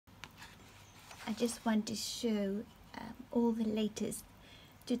I just want to show all the latest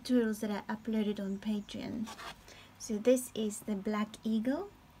tutorials that I uploaded on Patreon. So this is the black eagle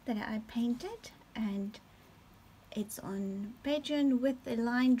that I painted, and it's on Patreon with the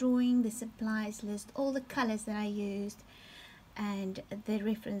line drawing, the supplies list, all the colors that I used, and the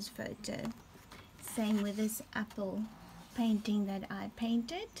reference photo. Same with this apple painting that I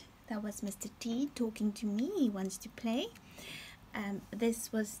painted. That was Mr. T talking to me. He wants to play.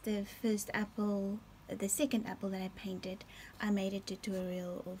 This was the first apple, the second apple that I painted. I made a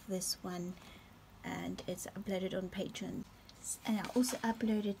tutorial of this one and it's uploaded on Patreon. And I also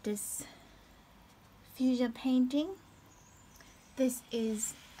uploaded this fuchsia painting. This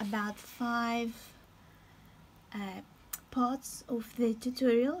is about 5 parts of the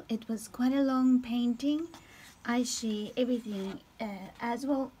tutorial. It was quite a long painting. I share everything as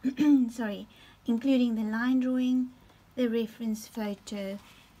well, sorry, including the line drawing, the reference photo,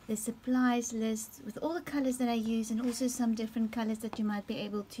 the supplies list with all the colors that I use, and also some different colors that you might be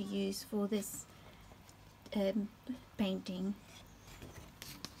able to use for this painting.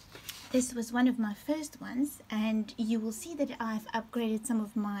 This was one of my first ones, and you will see that I've upgraded some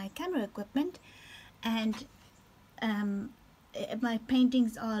of my camera equipment, and my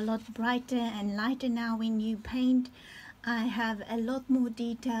paintings are a lot brighter and lighter now. When you paint, I have a lot more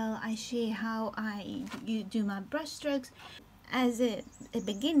detail. I share how you do my brush strokes. As a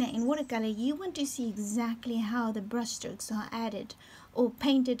beginner in watercolor, you want to see exactly how the brush strokes are added or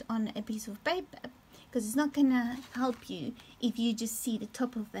painted on a piece of paper, because it's not gonna help you if you just see the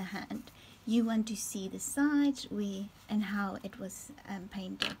top of the hand. You want to see the sides and how it was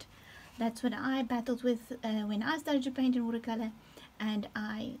painted. That's what I battled with when I started to paint in watercolor, and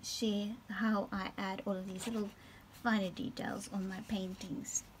I share how I add all of these little finer details on my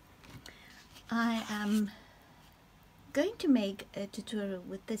paintings. I am going to make a tutorial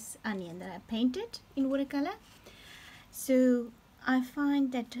with this onion that I painted in watercolor. So I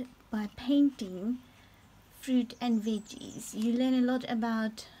find that by painting fruit and veggies, you learn a lot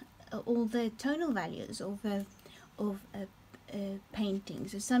about all the tonal values of painting.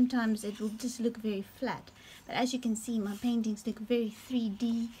 So sometimes it will just look very flat, but as you can see, my paintings look very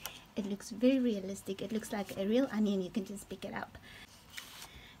 3D. It looks very realistic. It looks like a real onion. You can just pick it up.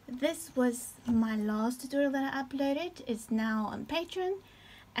 This was my last tutorial that I uploaded. It's now on Patreon,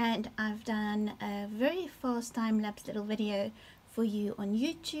 and I've done a very fast time-lapse little video for you on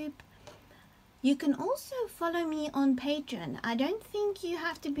YouTube. You can also follow me on Patreon. I don't think you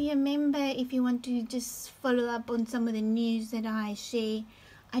have to be a member if you want to just follow up on some of the news that I share.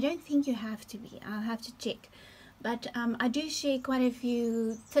 I don't think you have to be. I'll have to check. But I do share quite a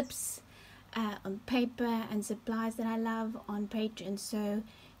few tips on paper and supplies that I love on Patreon. So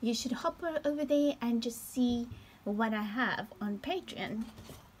you should hop over there and just see what I have on Patreon.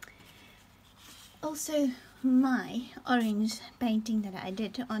 Also, my orange painting that I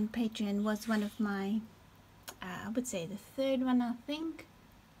did on Patreon was one of my, I would say the third one, I think,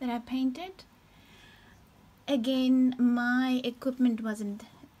 that I painted. Again, my equipment wasn't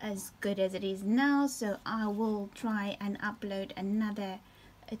as good as it is now, so I will try and upload another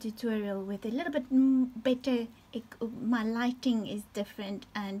tutorial with a little bit better. My lighting is different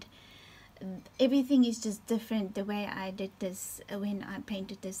and everything is just different. The way I did this when I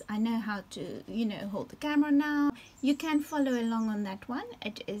painted this, I know how to, you know, hold the camera now. You can follow along on that one.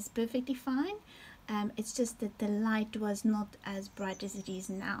 It is perfectly fine. It's just that the light was not as bright as it is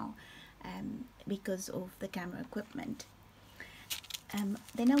now because of the camera equipment.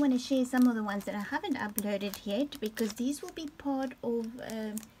 Then I want to share some of the ones that I haven't uploaded yet, because these will be part of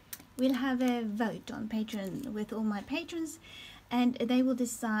we'll have a vote on Patreon with all my patrons, and they will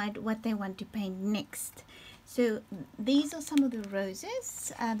decide what they want to paint next. So these are some of the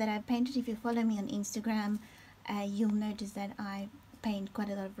roses that I painted. If you follow me on Instagram, you'll notice that I paint quite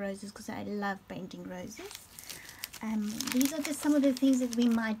a lot of roses because I love painting roses. These are just some of the things that we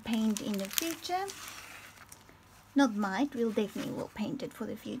might paint in the future. Not might, we'll definitely will paint it for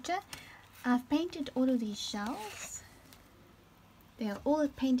the future. I've painted all of these shells. They are all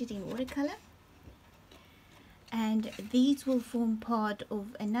painted in watercolor. And these will form part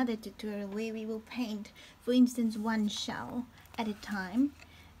of another tutorial where we will paint, for instance, one shell at a time.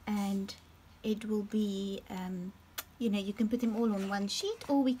 And it will be, you know, you can put them all on one sheet,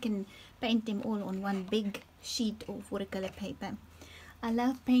 or we can paint them all on one big sheet of watercolor paper. I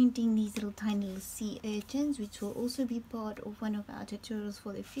love painting these little tiny little sea urchins, which will also be part of one of our tutorials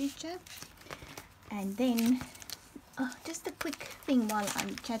for the future. And then, just a quick thing while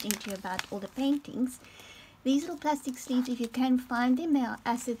I'm chatting to you about all the paintings. These little plastic sleeves, if you can find them, they are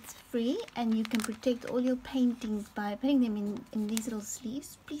acid free, and you can protect all your paintings by putting them in these little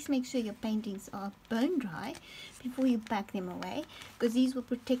sleeves. Please make sure your paintings are bone dry before you pack them away, because these will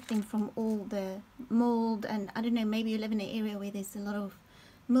protect them from all the mold. And I don't know, maybe you live in an area where there's a lot of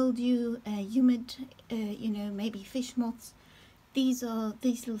mildew, humid, you know, maybe fish moths. These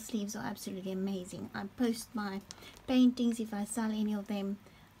little sleeves are absolutely amazing. I post my paintings, if I sell any of them,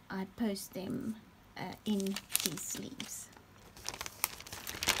 I post them in these sleeves.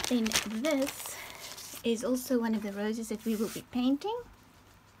 Then this is also one of the roses that we will be painting.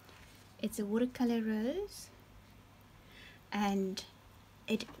 It's a watercolor rose, and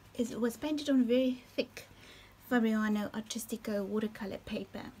it was painted on very thick Fabriano Artistico watercolor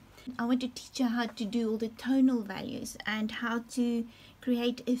paper. I want to teach you how to do all the tonal values and how to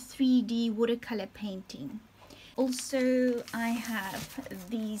create a 3D watercolor painting. Also, I have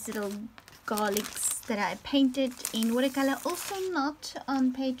these little garlics that I painted in watercolor, also not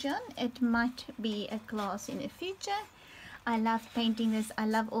on Patreon. It might be a class in the future. I love painting this. I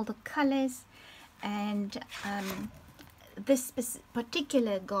love all the colors, and this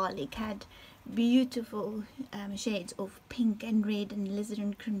particular garlic had beautiful shades of pink and red and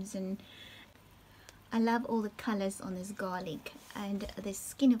alizarin crimson. I love all the colors on this garlic and the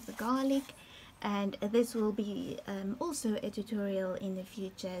skin of the garlic. And this will be also a tutorial in the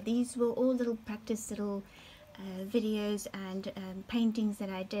future. These were all little practice little videos and paintings that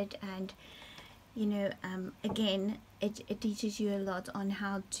I did, and you know, again, it teaches you a lot on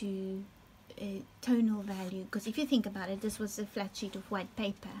how to tonal value, because if you think about it, this was a flat sheet of white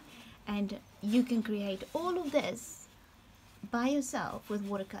paper, and you can create all of this by yourself with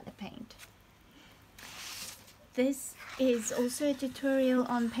watercolor paint. This is also a tutorial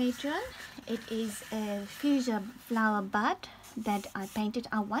on Patreon. It is a fuchsia flower bud that I painted.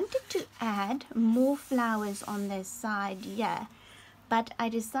 I wanted to add more flowers on this side here, but I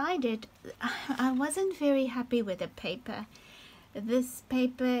decided I wasn't very happy with the paper. This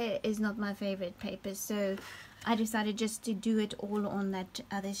paper is not my favorite paper, so I decided just to do it all on that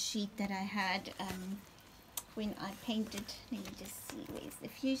other sheet that I had when I painted. Let me just see, where's the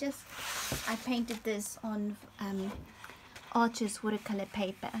fuchsias. I painted this on Arches watercolor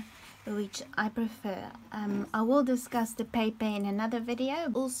paper, which I prefer. I will discuss the paper in another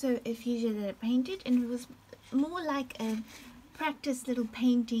video. Also a fuchsia that I painted, and it was more like a practice little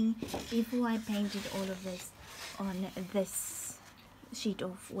painting before I painted all of this on this sheet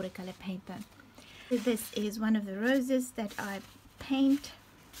of watercolor paper. This is one of the roses that I paint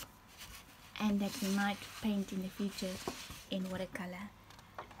and that we might paint in the future in watercolor.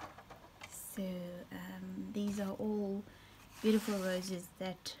 So these are all beautiful roses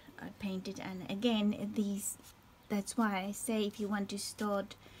that I painted, and again, that's why I say if you want to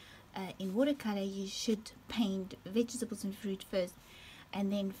start in watercolor, you should paint vegetables and fruit first,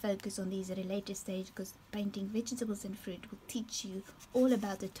 and then focus on these at a later stage, because painting vegetables and fruit will teach you all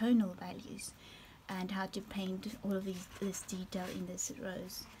about the tonal values and how to paint all of this detail in this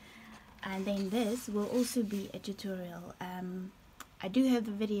rose. And then this will also be a tutorial. I do have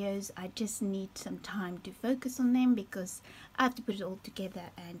the videos, I just need some time to focus on them because I have to put it all together,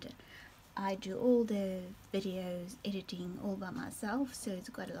 and I do all the videos editing all by myself, so it's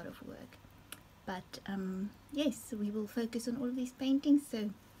quite a lot of work. But yes, we will focus on all of these paintings.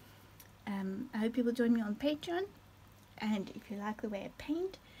 So I hope you will join me on Patreon, and if you like the way I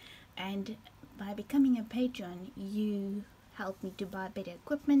paint, and by becoming a patron, you help me to buy better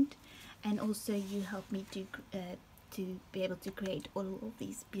equipment, and also you help me to be able to create all of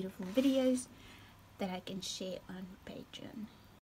these beautiful videos that I can share on Patreon.